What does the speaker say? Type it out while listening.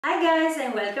Hi guys,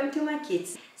 and welcome to my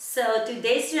kids. So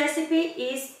today's recipe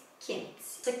is kimchi.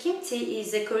 So kimchi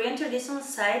is a Korean traditional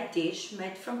side dish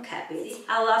made from cabbage.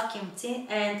 I love kimchi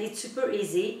and it's super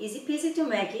easy peasy to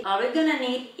make it. All we're gonna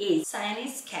need is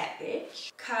Chinese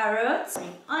cabbage, carrots,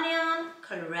 onion,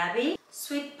 kohlrabi,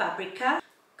 sweet paprika,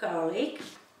 garlic,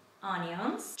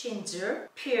 onions, ginger,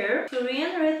 pear,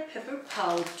 Korean red pepper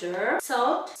powder,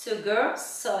 salt, sugar,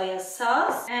 soya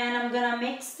sauce, and I'm gonna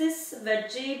mix this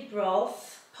veggie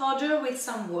broth powder with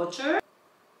some water.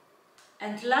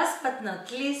 And last but not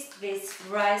least, this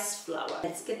rice flour.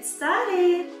 Let's get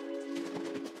started!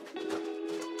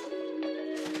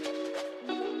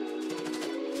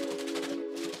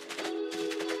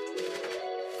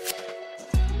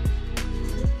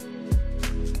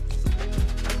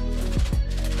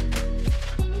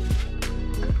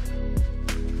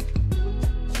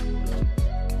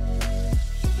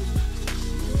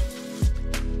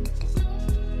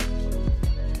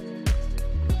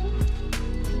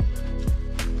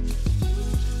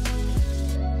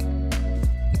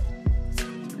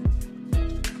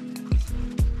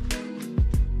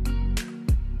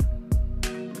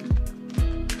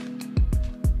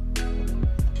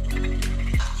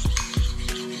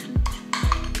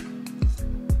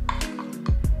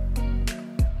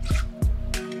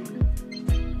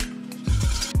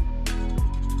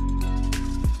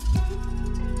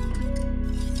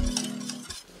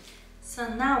 So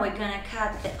now we're gonna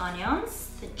cut the onions,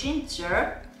 the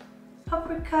ginger,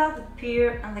 paprika, the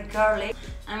pear and the garlic,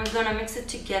 and we're gonna mix it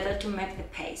together to make the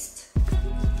paste.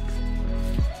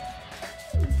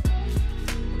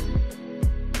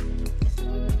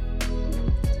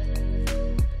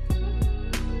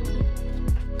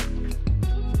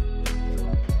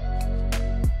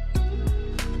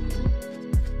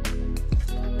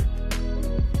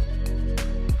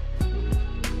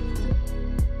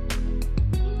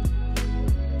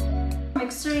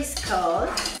 Mixture is cold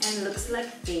and looks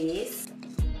like this.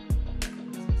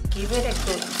 Give it a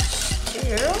good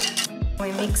stir.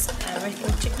 We mix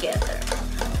everything together.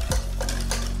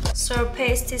 So our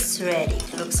paste is ready.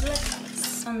 Looks like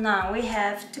this. So now we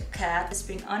have to cut the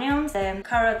spring onions, the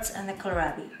carrots and the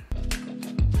kohlrabi.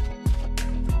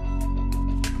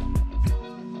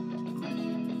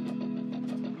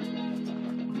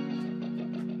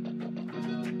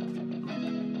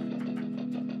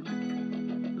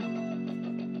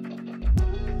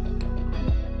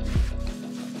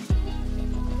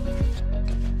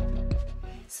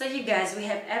 So you guys, we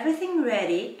have everything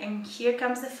ready, and here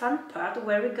comes the fun part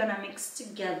where we're gonna mix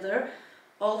together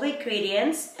all the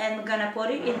ingredients and we're gonna put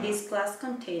it in these glass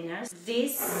containers.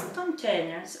 These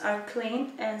containers are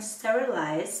cleaned and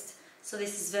sterilized, so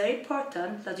this is very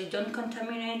important that you don't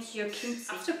contaminate your kimchi.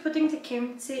 After putting the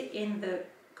kimchi in the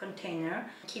container,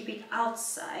 keep it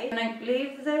outside and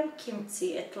leave the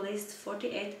kimchi at least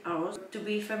 48 hours to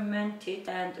be fermented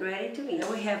and ready to eat.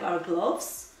 We have our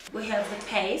gloves. We have the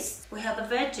paste, we have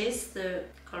the veggies, the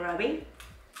kohlrabi,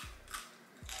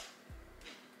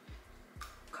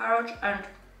 carrot and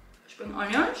spring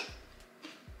onions.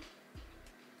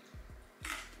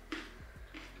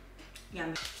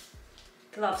 Yummy.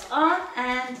 Gloves on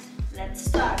and let's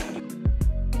start.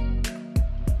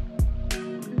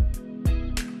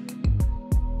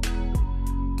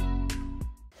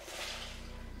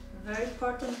 Very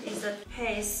important is that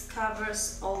paste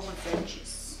covers all the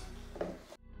veggies.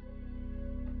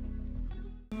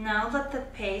 Now that the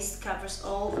paste covers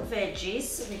all the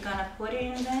veggies, we're gonna put it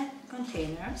in the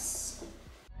containers.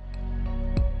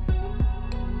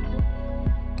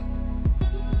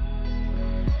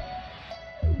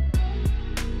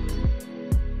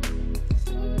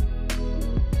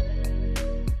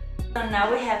 So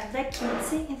now we have the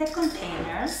kimchi in the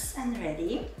containers and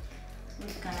ready.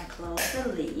 We're gonna close the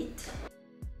lid.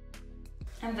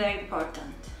 And very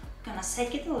important, gonna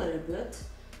shake it a little bit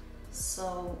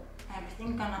so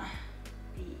everything gonna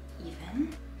be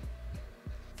even.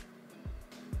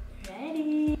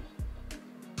 Ready?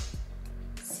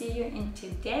 See you in 2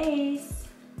 days.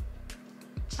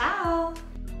 Ciao!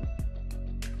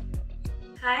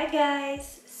 Hi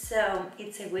guys! So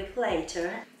it's a week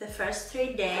later. The first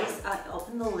 3 days I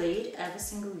open the lid every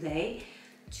single day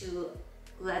to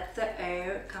let the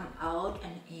air come out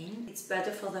and in. It's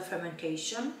better for the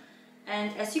fermentation.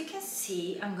 And as you can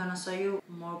see, I'm gonna show you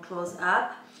more close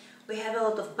up. We have a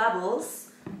lot of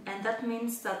bubbles, and that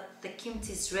means that the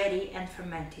kimchi is ready and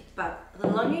fermented. But the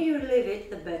longer you leave it,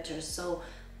 the better. So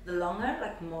the longer,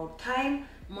 like more time,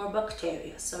 more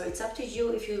bacteria. So it's up to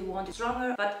you if you want it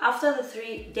stronger. But after the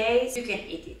 3 days, you can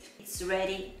eat it. It's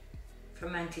ready,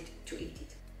 fermented to eat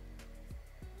it.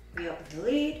 We open the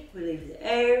lid, we leave the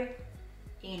air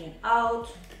in and out,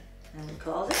 And we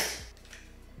close it.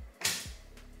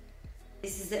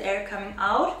 This is the air coming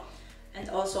out and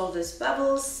also all these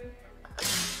bubbles.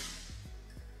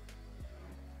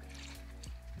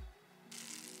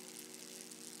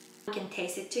 We can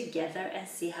taste it together and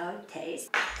see how it tastes.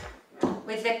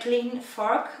 With a clean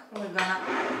fork, we're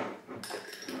gonna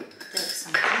take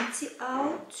some kimchi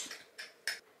out.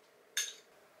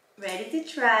 Ready to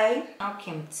try our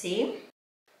kimchi.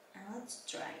 And let's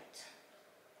try it.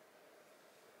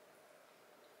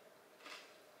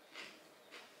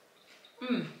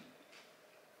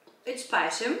 It's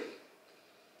spicy.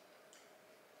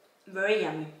 Very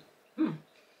yummy.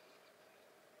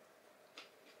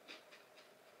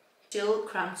 Still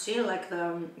crunchy like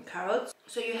the carrots.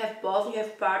 So you have both. You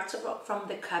have parts from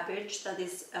the cabbage that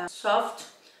is soft,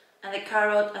 and the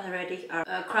carrot and the radish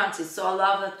are crunchy. So I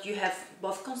love that you have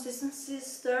both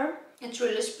consistencies there. It's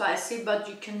really spicy, but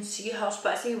you can see how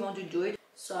spicy you want to do it.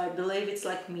 So I believe it's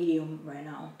like medium right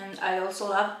now. And I also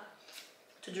love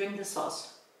to drink the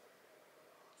sauce.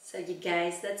 So you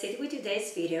guys, that's it with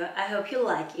today's video. I hope you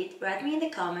like it. Write me in the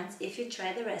comments if you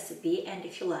tried the recipe and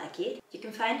if you like it. You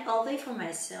can find all the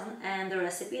information and the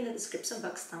recipe in the description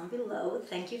box down below.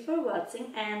 Thank you for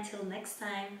watching and until next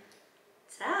time.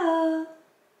 Ciao!